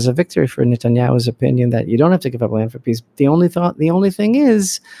being seen as a victory for Netanyahu's opinion that you don't have to give up land for peace. The only thing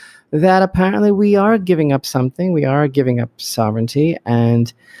is that apparently we are giving up something. We are giving up sovereignty,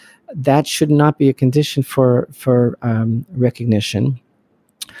 and that should not be a condition for recognition.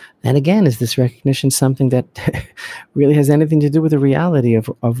 And again, is this recognition something that really has anything to do with the reality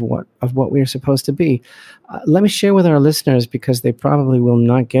of what we are supposed to be? Let me share with our listeners, because they probably will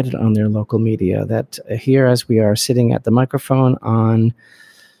not get it on their local media, that here, as we are sitting at the microphone on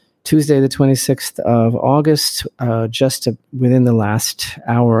Tuesday, the 26th of August, within the last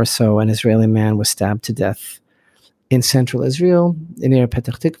hour or so, an Israeli man was stabbed to death in central Israel, near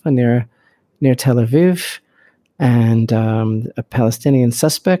Petah Tikva, near Tel Aviv. And a Palestinian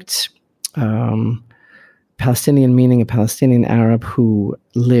suspect, Palestinian meaning a Palestinian Arab who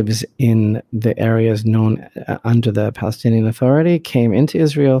lives in the areas known under the Palestinian Authority, came into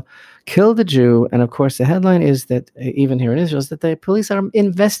Israel, killed a Jew. And of course, the headline is that, even here in Israel, is that the police are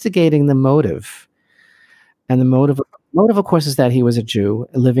investigating the motive. And the motive, of course, is that he was a Jew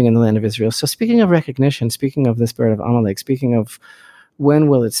living in the land of Israel. So speaking of recognition, speaking of the spirit of Amalek, speaking of when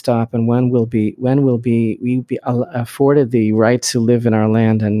will it stop, and when will we be afforded the right to live in our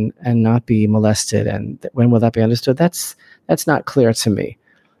land and not be molested, and when will that be understood? That's not clear to me.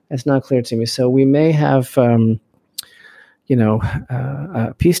 It's not clear to me. So we may have,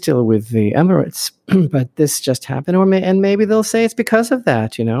 a peace deal with the Emirates, but this just happened, and maybe they'll say it's because of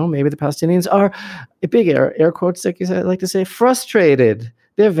that. Maybe the Palestinians are, big air quotes, like you said, I like to say, frustrated.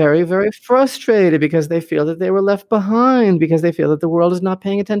 They're very, very frustrated because they feel that they were left behind, because they feel that the world is not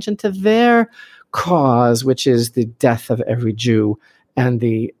paying attention to their cause, which is the death of every Jew and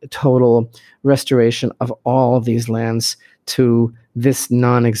the total restoration of all of these lands to this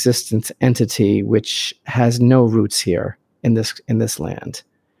non-existent entity which has no roots here in this land.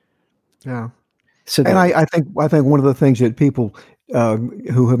 Yeah. So, and I think one of the things that people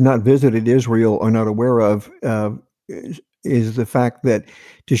who have not visited Israel are not aware of is the fact that,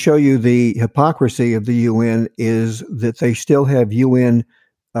 to show you the hypocrisy of the UN, is that they still have UN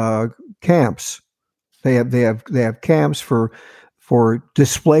camps. They have camps for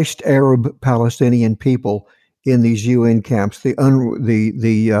displaced Arab Palestinian people in these UN camps. The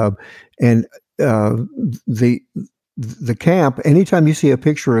camp. Anytime you see a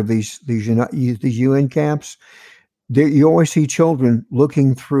picture of these UN camps, you always see children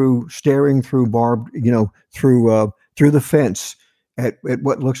staring through through the fence at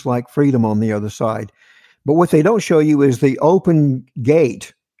what looks like freedom on the other side. But what they don't show you is the open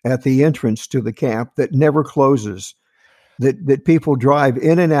gate at the entrance to the camp that never closes. That people drive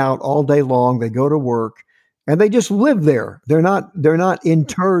in and out all day long. They go to work, and they just live there. They're not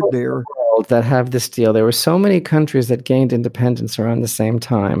interred there. That have this deal. There were so many countries that gained independence around the same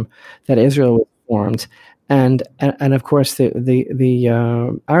time that Israel was formed, and of course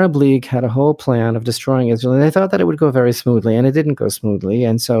the Arab League had a whole plan of destroying Israel, and they thought that it would go very smoothly, and it didn't go smoothly,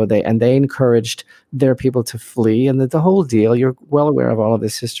 and so they encouraged their people to flee, and the whole deal. You're well aware of all of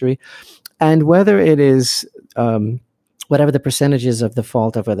this history, and whether it is whatever the percentages of the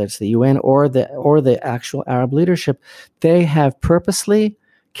fault of whether it's the UN or the actual Arab leadership, they have purposely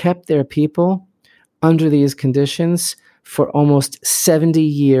kept their people under these conditions for almost 70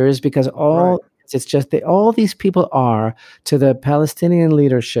 years, because it's just all these people are to the Palestinian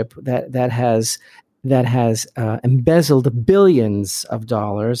leadership that has embezzled billions of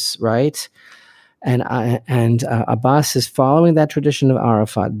dollars, right? And Abbas is following that tradition of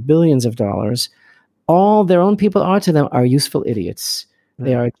Arafat, billions of dollars. All their own people are to them are useful idiots.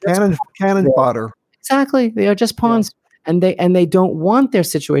 They are cannon fodder. Exactly, they are just pawns. Yeah. And they don't want their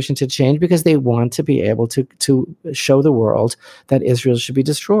situation to change because they want to be able to show the world that Israel should be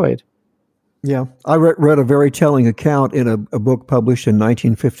destroyed. Yeah, I read a very telling account in a book published in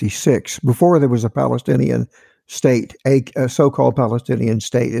 1956, before there was a Palestinian state, a so-called Palestinian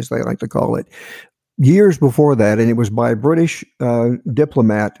state, as they like to call it. Years before that, and it was by a British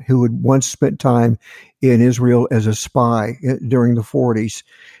diplomat who had once spent time in Israel as a spy during the 40s.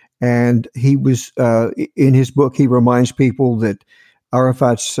 And he was, in his book, he reminds people that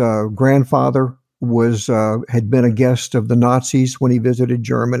Arafat's grandfather had been a guest of the Nazis when he visited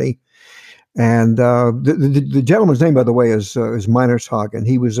Germany. And the gentleman's name, by the way, is Meiners Hagen.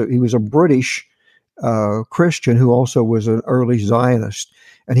 He was a British Christian who also was an early Zionist.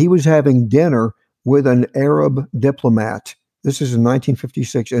 And he was having dinner with an Arab diplomat. This is in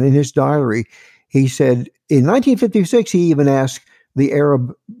 1956. And in his diary, he said, in 1956, he even asked the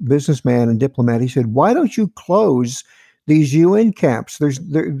Arab businessman and diplomat, he said, "Why don't you close these UN camps?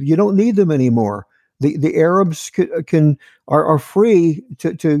 You don't need them anymore. The Arabs are free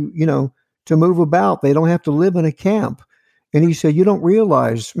to move about. They don't have to live in a camp." And he said, "You don't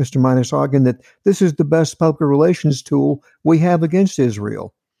realize, Mr. Meiners Hagen, that this is the best public relations tool we have against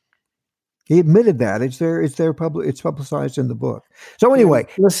Israel." He admitted that. It's publicized in the book. So anyway,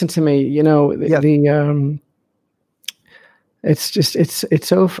 listen to me. It's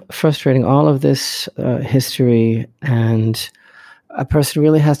so frustrating, all of this history, and a person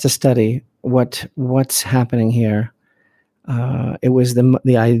really has to study what's happening here. It was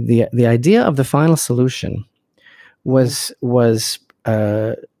the idea of the final solution was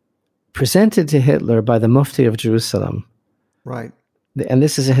presented to Hitler by the Mufti of Jerusalem, right? And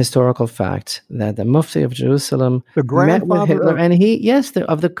this is a historical fact that the Mufti of Jerusalem met with Hitler, and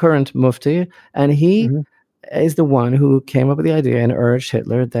of the current Mufti, and he. Mm-hmm. is the one who came up with the idea and urged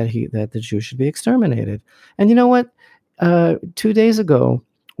Hitler that the Jews should be exterminated. And you know what? 2 days ago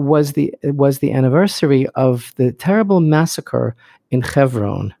was the anniversary of the terrible massacre in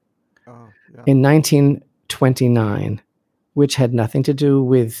Hebron in 1929, which had nothing to do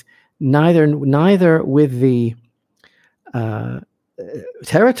with neither with the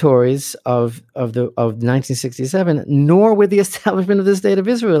territories of 1967, nor with the establishment of the State of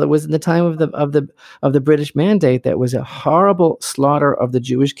Israel. It was in the time of the British Mandate that was a horrible slaughter of the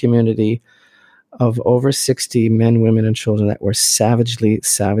Jewish community of over 60 men, women, and children that were savagely,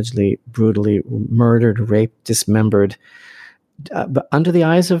 brutally murdered, raped, dismembered. but under the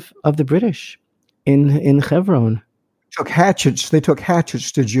eyes of the British in Hebron. They took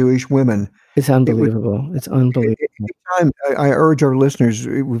hatchets to Jewish women. It's unbelievable. It's unbelievable. Anytime I urge our listeners,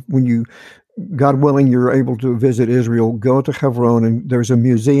 when you, God willing, you're able to visit Israel, go to Hebron, and there's a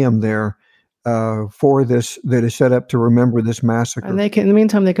museum there for this that is set up to remember this massacre. And in the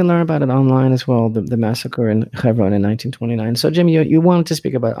meantime, they can learn about it online as well, the massacre in Hebron in 1929. So, Jim, you wanted to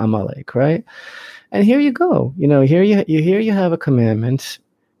speak about Amalek, right? And here you go. Here you have a commandment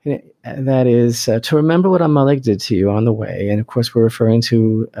that is to remember what Amalek did to you on the way. And of course, we're referring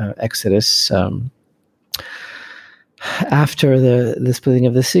to Exodus after the splitting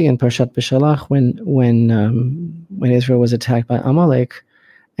of the sea in Parshat Beshalach, when Israel was attacked by Amalek.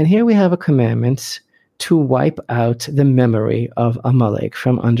 And here we have a commandment to wipe out the memory of Amalek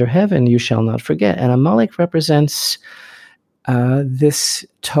from under heaven. You shall not forget. And Amalek represents this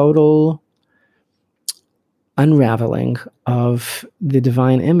total unraveling of the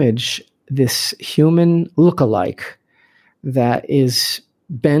divine image, this human lookalike that is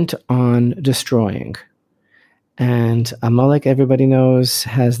bent on destroying. And Amalek, everybody knows,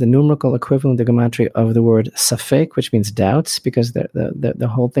 has the numerical equivalent, the gematria of the word safek, which means doubts, because the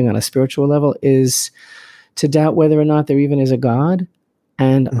whole thing on a spiritual level is to doubt whether or not there even is a God.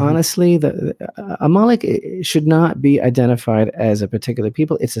 And honestly, Amalek should not be identified as a particular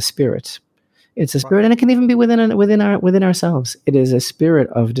people. It's a spirit. It's a spirit, and it can even be within ourselves. It is a spirit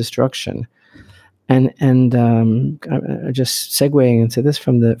of destruction, and just segueing into this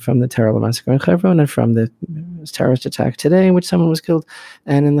from the terrible massacre in Hebron and from the terrorist attack today, in which someone was killed,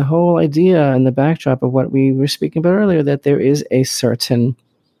 and in the whole idea and the backdrop of what we were speaking about earlier, that there is a certain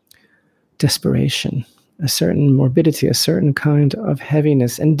desperation, a certain morbidity, a certain kind of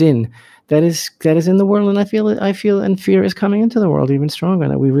heaviness and din that is in the world, and I feel and fear is coming into the world even stronger.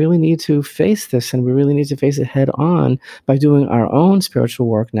 That we really need to face this, and we really need to face it head on by doing our own spiritual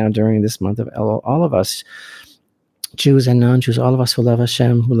work now during this month of Elul. All of us, Jews and non-Jews, all of us who love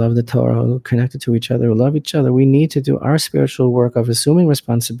Hashem, who love the Torah, who are connected to each other, who love each other, we need to do our spiritual work of assuming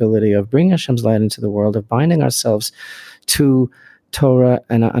responsibility, of bringing Hashem's light into the world, of binding ourselves to Torah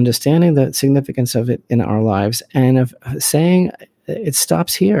and understanding the significance of it in our lives, and of saying it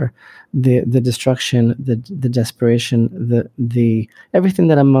stops here. The destruction, the desperation, the everything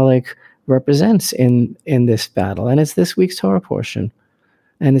that Amalek represents in this battle, and it's this week's Torah portion,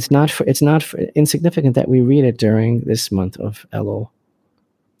 and it's not insignificant that we read it during this month of Elul.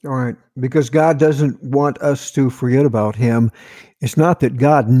 All right, because God doesn't want us to forget about Him. It's not that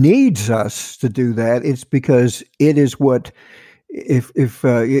God needs us to do that. It's because it is what it's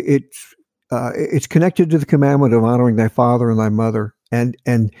connected to the commandment of honoring thy father and thy mother, and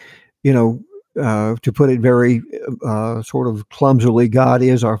to put it very sort of clumsily, God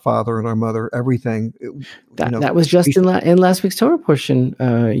is our father and our mother. Everything. That was just in last week's Torah portion,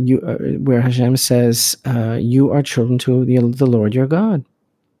 where Hashem says, "You are children to the Lord your God."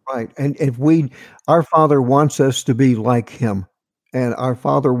 Right, and if our Father wants us to be like Him, and our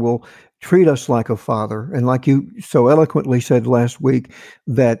Father will treat us like a father, and like you so eloquently said last week,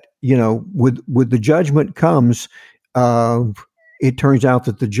 that with the judgment comes. It turns out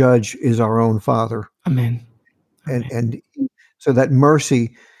that the judge is our own Father. Amen. And so that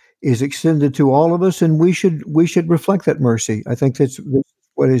mercy is extended to all of us, and we should reflect that mercy. I think that's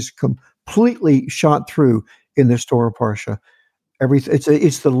what is completely shot through in this Torah Parsha.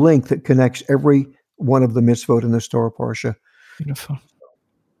 It's the link that connects every one of the mitzvot in this Torah Parsha. Beautiful.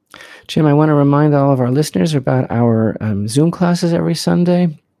 Jim, I want to remind all of our listeners about our Zoom classes every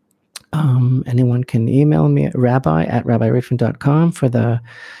Sunday. Anyone can email me at rabbi@rabbireifman.com for the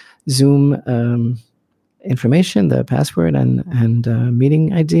Zoom information, the password and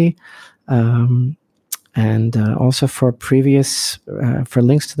meeting ID, and also for for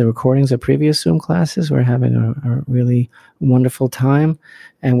links to the recordings of previous Zoom classes. We're having a really wonderful time,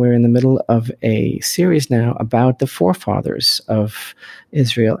 and we're in the middle of a series now about the forefathers of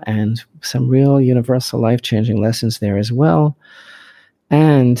Israel and some real universal life-changing lessons there as well.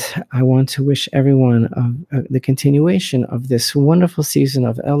 And I want to wish everyone the continuation of this wonderful season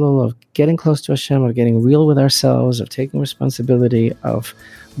of Elul, of getting close to Hashem, of getting real with ourselves, of taking responsibility, of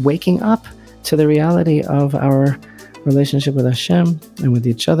waking up to the reality of our relationship with Hashem and with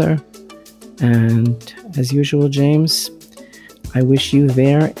each other. And as usual, James, I wish you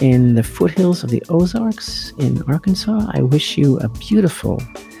there in the foothills of the Ozarks in Arkansas, I wish you a beautiful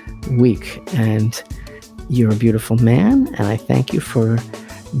week. And you're a beautiful man, and I thank you for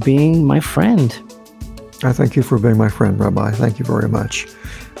being my friend. I thank you for being my friend, Rabbi. Thank you very much.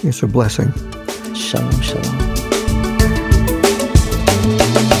 It's a blessing. Shalom, shalom.